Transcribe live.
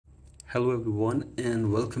Hello everyone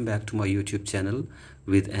and welcome back to my YouTube channel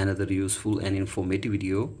with another useful and informative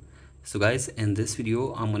video. So guys, in this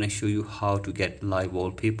video I'm going to show you how to get live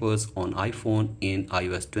wallpapers on iPhone in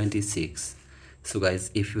iOS 26. So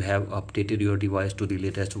guys, if you have updated your device to the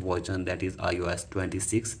latest version, that is iOS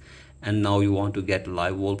 26, and now you want to get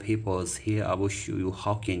live wallpapers, here I will show you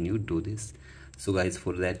how can you do this. So guys,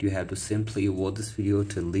 for that you have to simply watch this video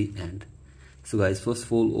till the end. So guys, first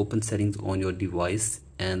of all, open settings on your device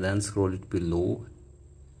and then scroll it below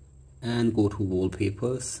and go to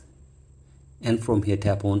wallpapers, and from here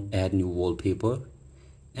tap on add new wallpaper,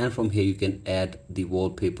 and from here you can add the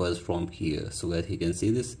wallpapers from here. So as you can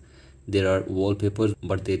see this, there are wallpapers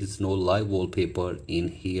but there is no live wallpaper in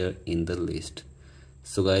here in the list.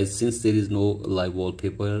 So guys, since there is no live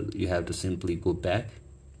wallpaper, you have to simply go back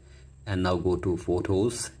and now go to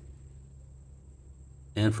photos,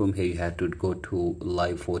 and from here you have to go to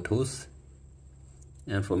live photos,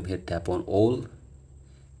 and from here tap on all,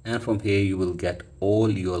 and from here you will get all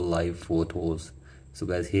your live photos. So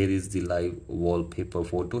guys, here is the live wallpaper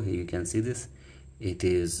photo. Here you can see this, it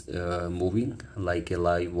is moving like a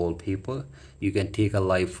live wallpaper. You can take a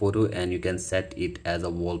live photo and you can set it as a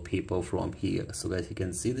wallpaper from here. So guys, you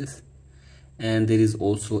can see this. And there is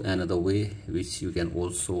also another way which you can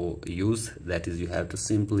also use, that is you have to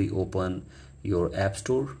simply open your app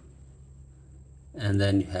store and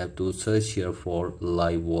then you have to search here for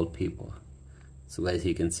live wallpaper. So guys,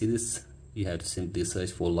 you can see this, you have to simply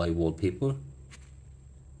search for live wallpaper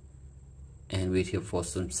and wait here for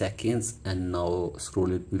some seconds, and now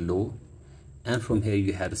scroll it below, and from here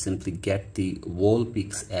you have to simply get the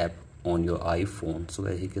Wallpix app on your iPhone. So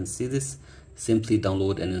as you can see this, simply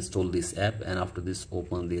download and install this app, and after this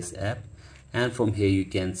open this app, and from here you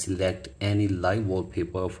can select any live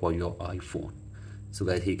wallpaper for your iPhone. So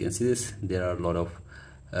guys, you can see this, there are a lot of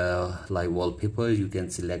live wallpapers. You can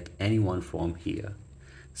select any one from here.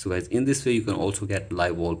 So guys, in this way you can also get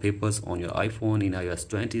live wallpapers on your iPhone in iOS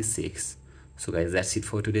 26. So guys, that's it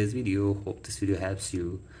for today's video. Hope this video helps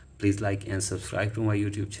you. Please like and subscribe to my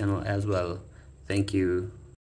YouTube channel as well. Thank you.